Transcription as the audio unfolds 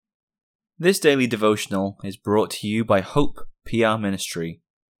This daily devotional is brought to you by Hope PR Ministry.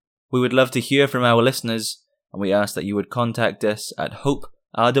 We would love to hear from our listeners, and we ask that you would contact us at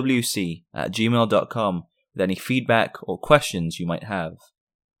hoperwc@gmail.com with any feedback or questions you might have.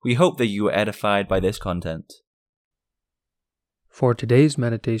 We hope that you were edified by this content. For today's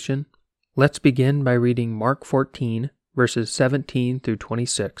meditation, let's begin by reading Mark 14, verses 17 through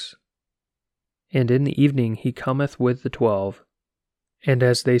 26. And in the evening he cometh with the 12. And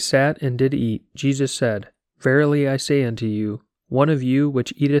as they sat and did eat, Jesus said, Verily I say unto you, one of you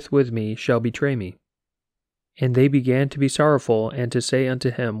which eateth with me shall betray me. And they began to be sorrowful, and to say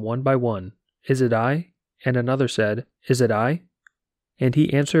unto him one by one, Is it I? And another said, Is it I? And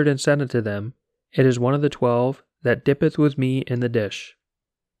he answered and said unto them, It is one of the 12 that dippeth with me in the dish.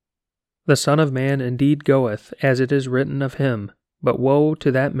 The Son of Man indeed goeth, as it is written of him, but woe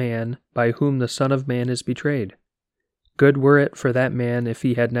to that man by whom the Son of Man is betrayed. Good were it for that man if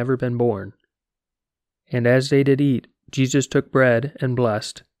he had never been born. And as they did eat, Jesus took bread, and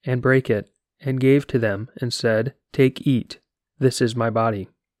blessed, and brake it, and gave to them, and said, Take, eat, this is my body.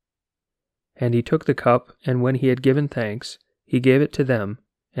 And he took the cup, and when he had given thanks, he gave it to them,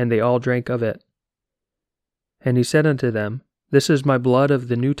 and they all drank of it. And he said unto them, This is my blood of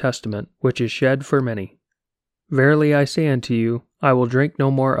the New Testament, which is shed for many. Verily I say unto you, I will drink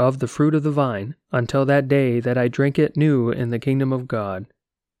no more of the fruit of the vine, until that day that I drink it new in the kingdom of God.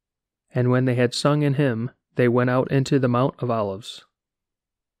 And when they had sung an hymn, they went out into the Mount of Olives.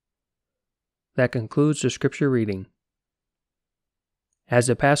 That concludes the scripture reading. As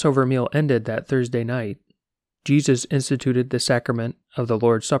the Passover meal ended that Thursday night, Jesus instituted the sacrament of the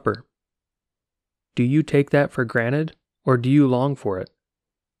Lord's Supper. Do you take that for granted, or do you long for it?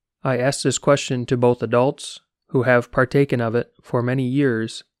 I ask this question to both adults who have partaken of it for many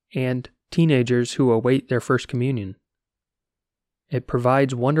years and teenagers who await their first communion. It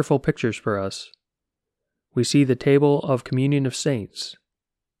provides wonderful pictures for us. We see the table of communion of saints.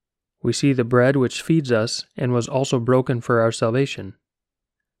 We see the bread which feeds us and was also broken for our salvation.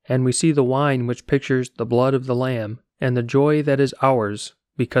 And we see the wine which pictures the blood of the Lamb and the joy that is ours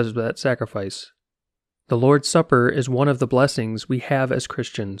because of that sacrifice. The Lord's Supper is one of the blessings we have as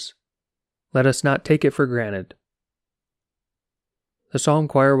Christians. Let us not take it for granted. The Psalm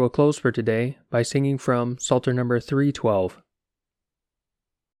Choir will close for today by singing from Psalter number 312.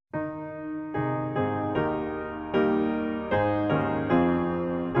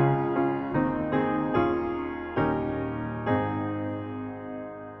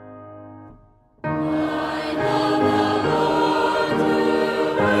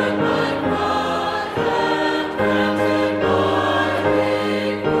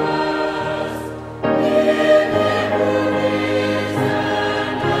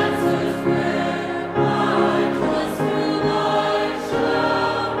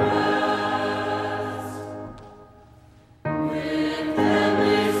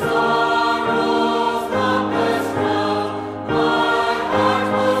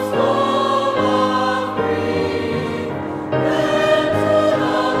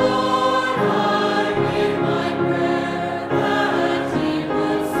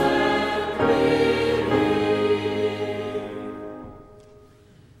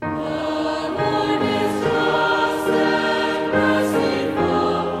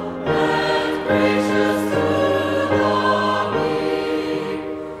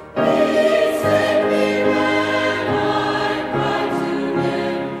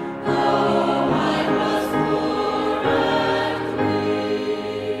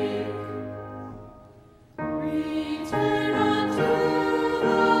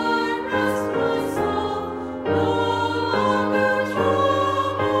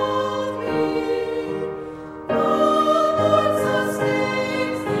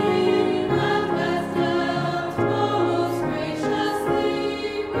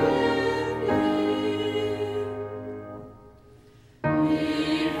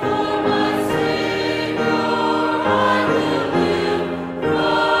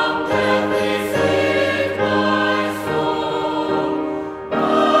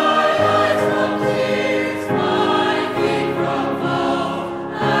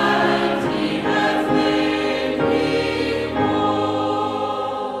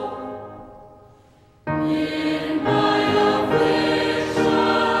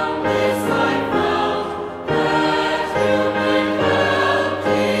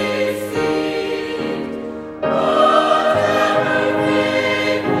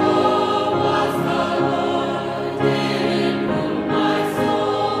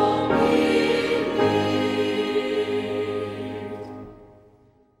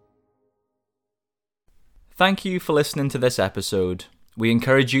 Thank you for listening to this episode. We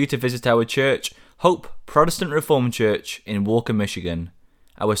encourage you to visit our church, Hope Protestant Reformed Church in Walker, Michigan.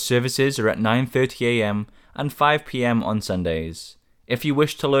 Our services are at 9:30 a.m. and 5 p.m. on Sundays. If you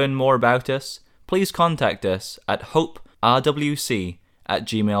wish to learn more about us, please contact us at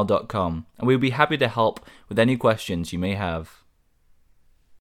hoperwc@gmail.com, and we'll be happy to help with any questions you may have.